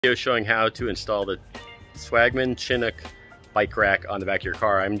Video showing how to install the Swagman Chinook Bike Rack on the back of your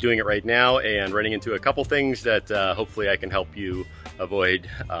car. I'm doing it right now and running into a couple things that hopefully I can help you avoid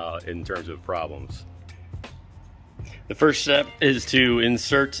in terms of problems. The first step is to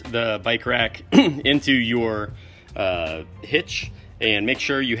insert the bike rack into your hitch and make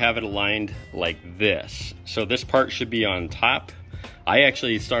sure you have it aligned like this. So this part should be on top. I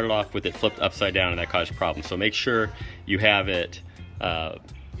actually started off with it flipped upside down and that caused problems. So make sure you have it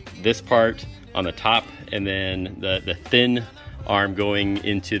this part on the top and then the thin arm going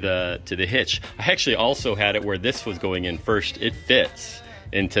into the hitch. I actually also had it where this was going in first. It fits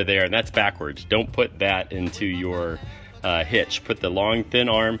into there and that's backwards. Don't put that into your hitch. Put the long thin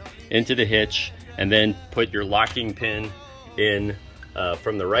arm into the hitch and then put your locking pin in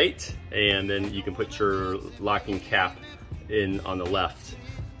from the right, and then you can put your locking cap in on the left,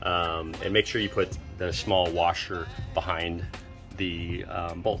 and make sure you put the small washer behind the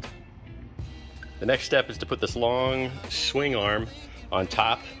bolt. The next step is to put this long swing arm on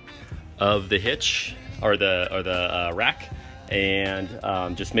top of the hitch or the rack, and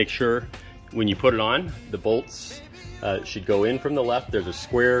just make sure when you put it on, the bolts should go in from the left. There's a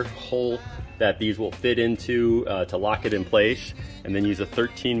square hole that these will fit into to lock it in place, and then use a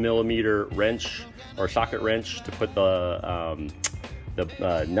 13mm wrench or socket wrench to put the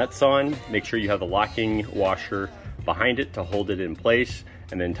nuts on. Make sure you have the locking washer behind it to hold it in place,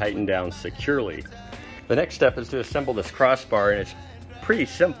 and then tighten down securely. The next step is to assemble this crossbar, and it's pretty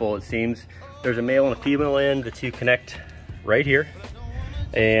simple it seems. There's a male and a female end. The two connect right here,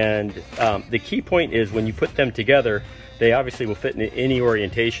 and the key point is when you put them together, they obviously will fit in any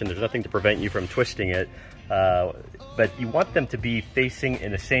orientation. There's nothing to prevent you from twisting it, but you want them to be facing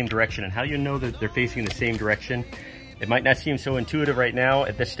in the same direction. And how you know that they're facing in the same direction? It might not seem so intuitive right now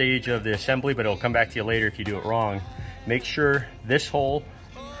at this stage of the assembly, but it'll come back to you later if you do it wrong. Make sure this hole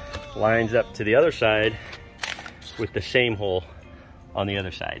lines up to the other side with the same hole on the other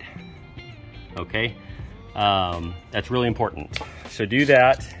side. Okay, that's really important. So do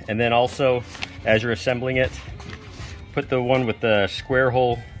that, and then also as you're assembling it, put the one with the square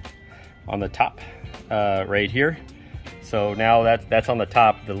hole on the top right here. So now that's on the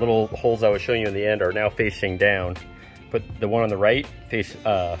top. The little holes I was showing you in the end are now facing down. Put the one on the right face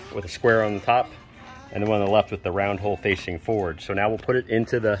with a square on the top, and the one on the left with the round hole facing forward. So now we'll put it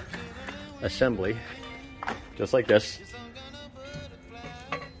into the assembly, just like this.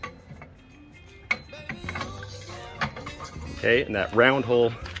 Okay, and that round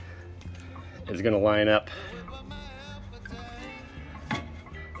hole is gonna line up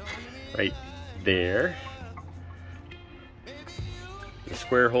right there. The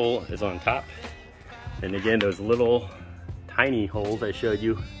square hole is on top. And again, those little tiny holes I showed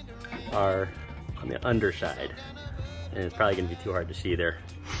you are on the underside. And it's probably gonna be too hard to see there.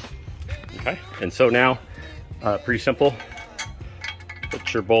 Okay, and so now, pretty simple.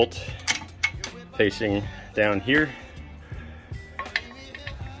 Put your bolt facing down here.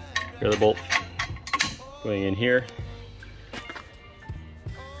 The other bolt going in here.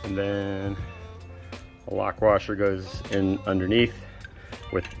 And then a lock washer goes in underneath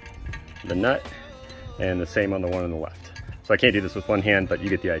with the nut, and the same on the one on the left. So I can't do this with one hand, but you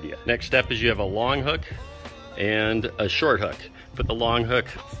get the idea. Next step is you have a long hook and a short hook. Put the long hook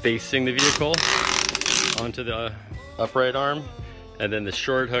facing the vehicle onto the upright arm, and then the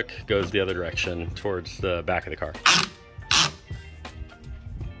short hook goes the other direction towards the back of the car.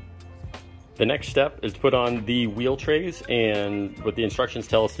 The next step is to put on the wheel trays, and what the instructions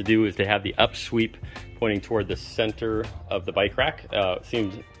tell us to do is to have the up sweep pointing toward the center of the bike rack. It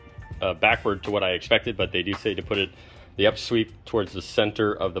seems backward to what I expected, but they do say to put the up sweep towards the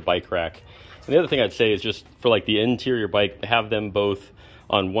center of the bike rack. And the other thing I'd say is just for like the interior bike, have them both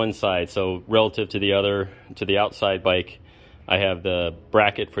on one side. So relative to the outside bike, I have the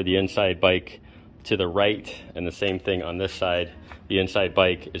bracket for the inside bike to the right, and the same thing on this side. The inside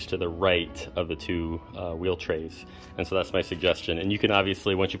bike is to the right of the two wheel trays. And so that's my suggestion. And you can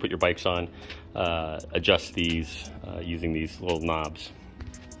obviously, once you put your bikes on, adjust these using these little knobs.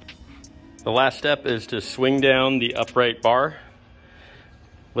 The last step is to swing down the upright bar,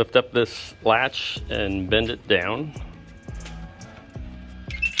 lift up this latch and bend it down.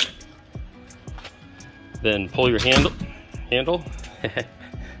 Then pull your handle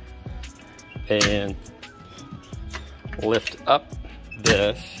and lift up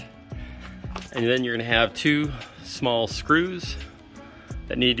this, and then you're going to have two small screws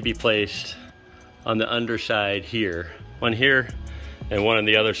that need to be placed on the underside here. One here and one on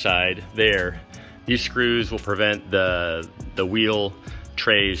the other side there. These screws will prevent the wheel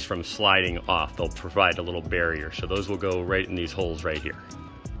trays from sliding off. They'll provide a little barrier. So those will go right in these holes right here.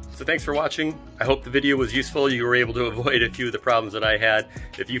 So thanks for watching. I hope the video was useful. You were able to avoid a few of the problems that I had.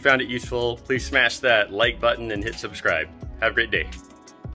 If you found it useful, please smash that like button and hit subscribe. Have a great day.